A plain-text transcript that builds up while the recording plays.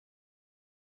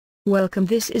Welcome,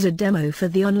 this is a demo for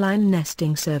the online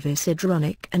nesting service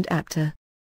Idronic and Apta.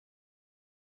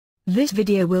 This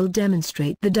video will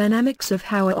demonstrate the dynamics of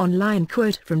how an online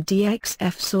quote from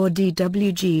DXFs or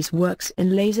DWGs works in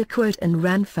LaserQuote and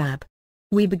RanFab.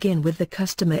 We begin with the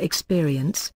customer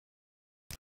experience.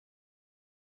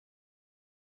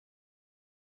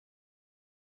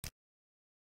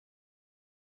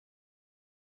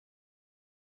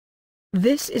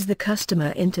 This is the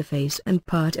customer interface, and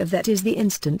part of that is the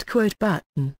Instant Quote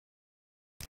button.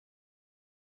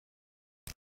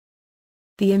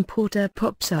 The importer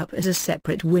pops up as a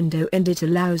separate window, and it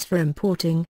allows for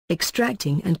importing,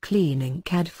 extracting and cleaning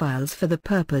CAD files for the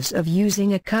purpose of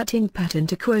using a cutting pattern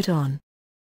to quote on.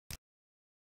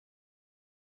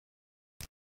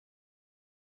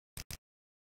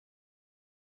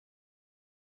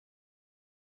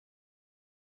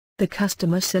 The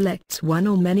customer selects one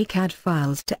or many CAD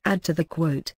files to add to the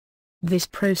quote. This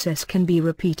process can be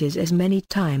repeated as many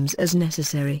times as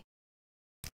necessary.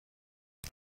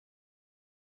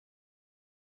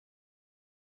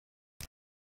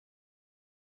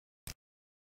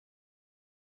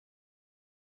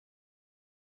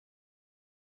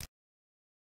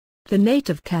 The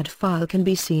native CAD file can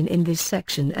be seen in this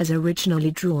section as originally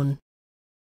drawn.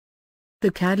 The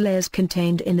CAD layers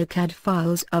contained in the CAD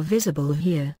files are visible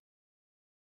here.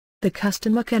 The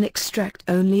customer can extract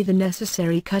only the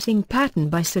necessary cutting pattern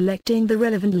by selecting the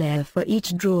relevant layer for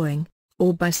each drawing,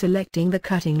 or by selecting the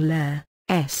cutting layer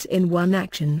S in one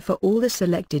action for all the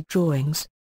selected drawings.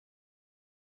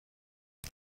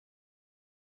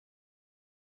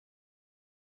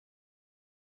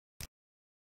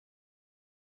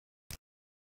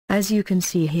 As you can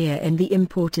see here in the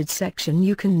imported section,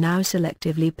 you can now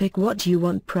selectively pick what you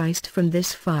want priced from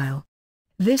this file.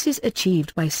 This is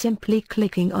achieved by simply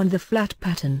clicking on the flat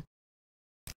pattern.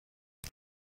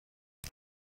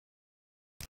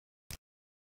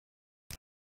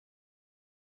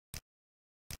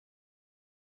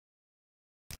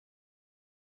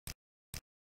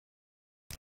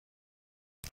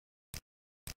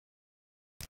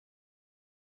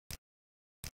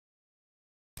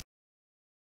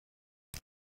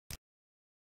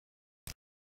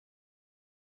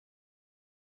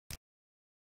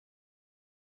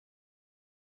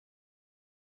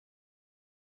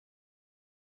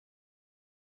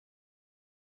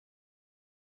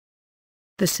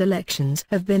 The selections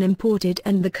have been imported,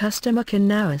 and the customer can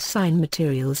now assign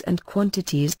materials and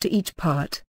quantities to each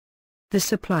part. The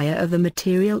supplier of the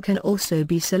material can also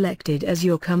be selected as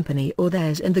your company or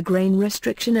theirs, and the grain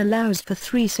restriction allows for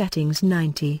 3 settings: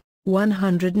 90,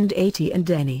 180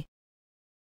 and any.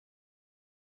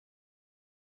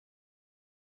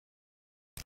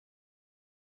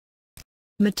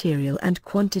 Material and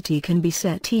quantity can be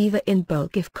set either in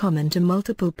bulk if common to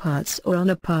multiple parts, or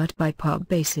on a part-by-part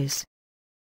basis.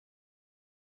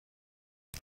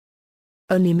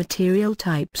 Only material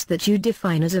types that you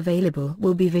define as available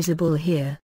will be visible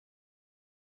here.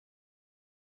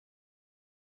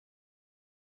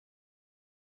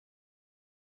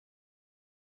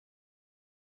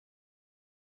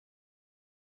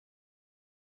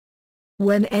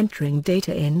 When entering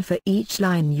data in for each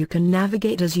line, you can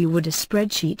navigate as you would a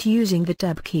spreadsheet using the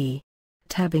Tab key.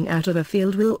 Tabbing out of a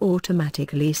field will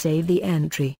automatically save the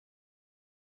entry.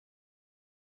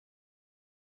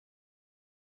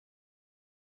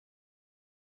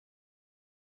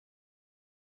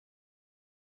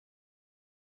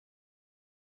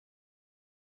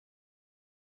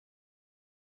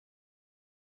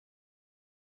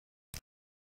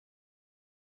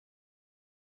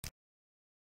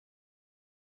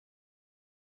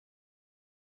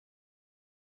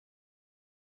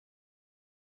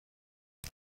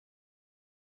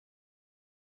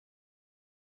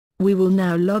 We will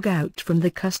now log out from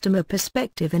the customer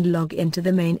perspective and log into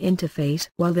the main interface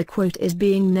while the quote is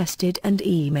being nested and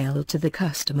emailed to the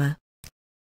customer.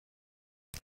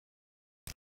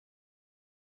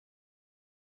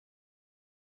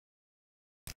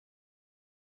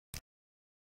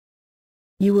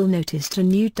 You will notice a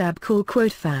new tab called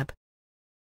Quote Fab.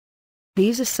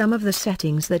 These are some of the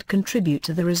settings that contribute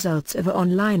to the results of an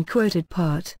online quoted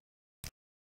part.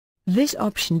 This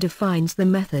option defines the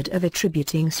method of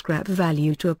attributing scrap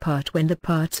value to a part when the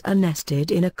parts are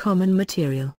nested in a common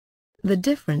material. The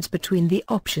difference between the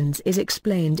options is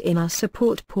explained in our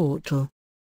support portal.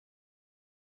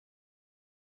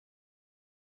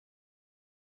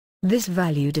 This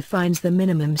value defines the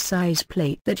minimum size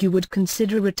plate that you would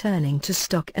consider returning to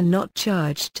stock and not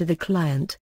charged to the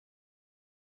client.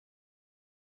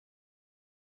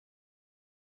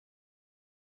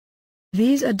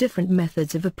 These are different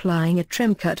methods of applying a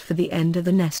trim cut for the end of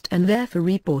the nest and therefore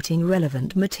reporting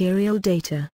relevant material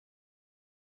data.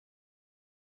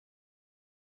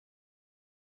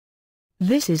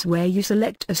 This is where you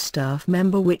select a staff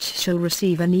member which shall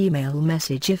receive an email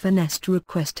message if a nest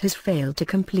request has failed to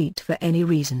complete for any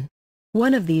reason.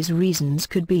 One of these reasons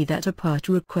could be that a part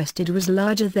requested was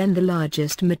larger than the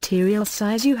largest material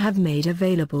size you have made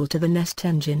available to the nest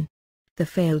engine. The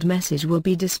failed message will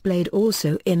be displayed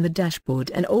also in the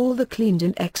dashboard, and all the cleaned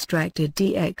and extracted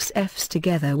DXFs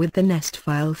together with the nest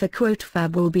file for quote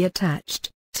fab will be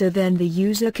attached, so then the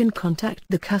user can contact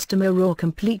the customer or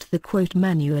complete the quote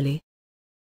manually.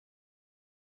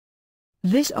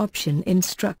 This option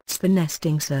instructs the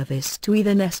nesting service to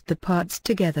either nest the parts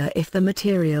together if the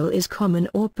material is common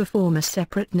or perform a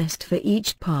separate nest for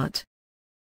each part.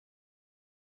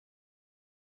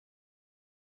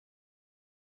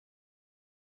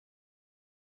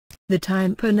 The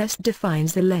time per nest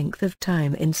defines the length of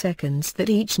time in seconds that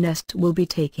each nest will be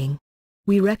taking.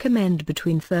 We recommend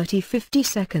between 30–50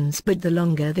 seconds, but the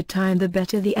longer the time the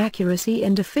better the accuracy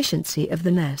and efficiency of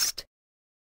the nest.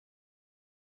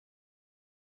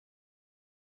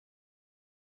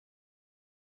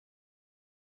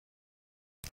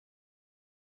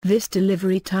 This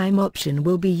delivery time option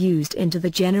will be used into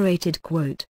the generated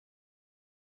quote.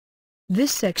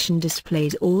 This section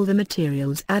displays all the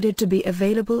materials added to be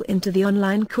available into the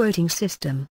online quoting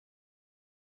system.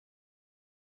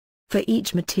 For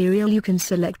each material you can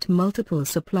select multiple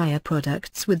supplier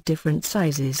products with different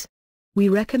sizes. We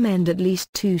recommend at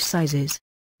least 2 sizes.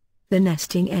 The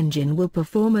nesting engine will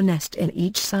perform a nest in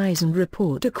each size and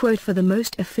report a quote for the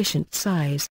most efficient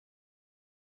size.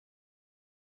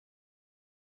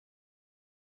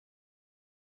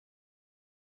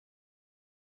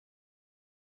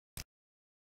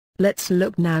 Let's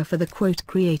look now for the quote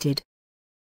created.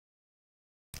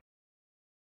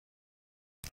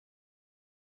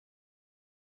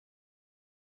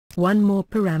 One more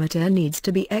parameter needs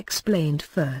to be explained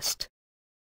first.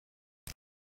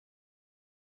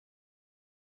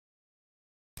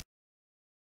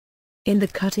 In the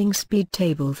cutting speed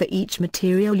table for each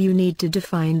material you need to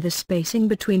define the spacing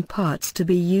between parts to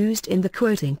be used in the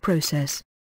quoting process.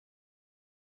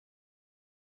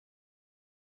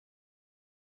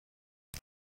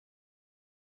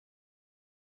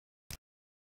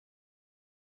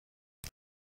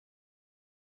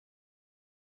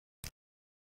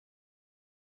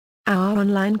 Our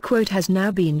online quote has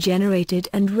now been generated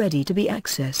and ready to be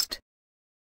accessed.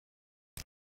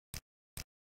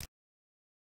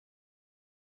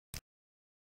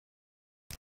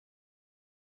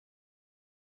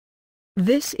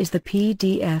 This is the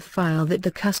PDF file that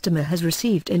the customer has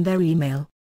received in their email.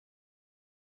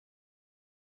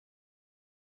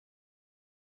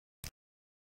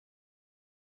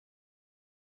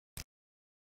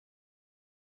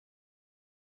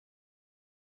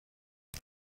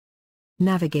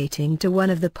 Navigating to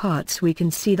one of the parts, we can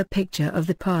see the picture of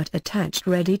the part attached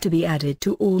ready to be added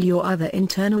to all your other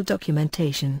internal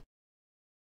documentation.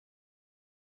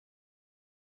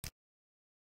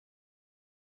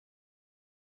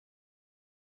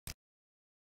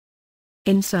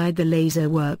 Inside the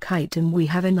LaserQuote item we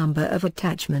have a number of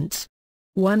attachments.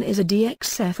 One is a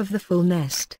DXF of the full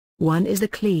nest, one is the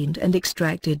cleaned and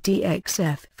extracted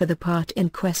DXF for the part in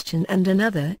question, and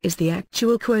another is the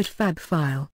actual quote fab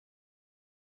file.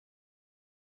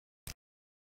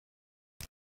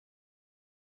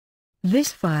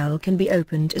 This file can be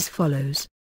opened as follows.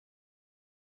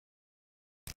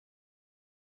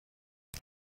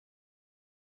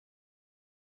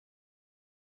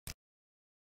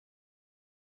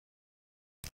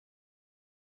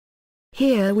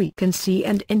 Here we can see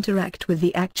and interact with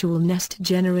the actual nest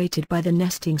generated by the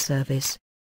nesting service.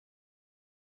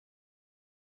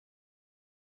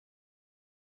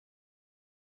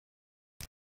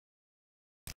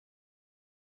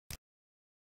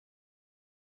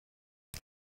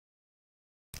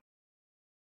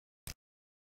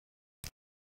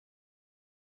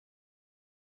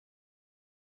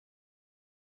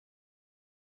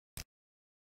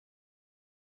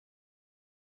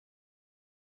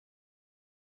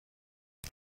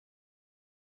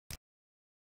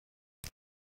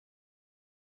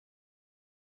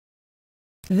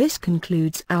 This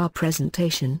concludes our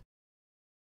presentation.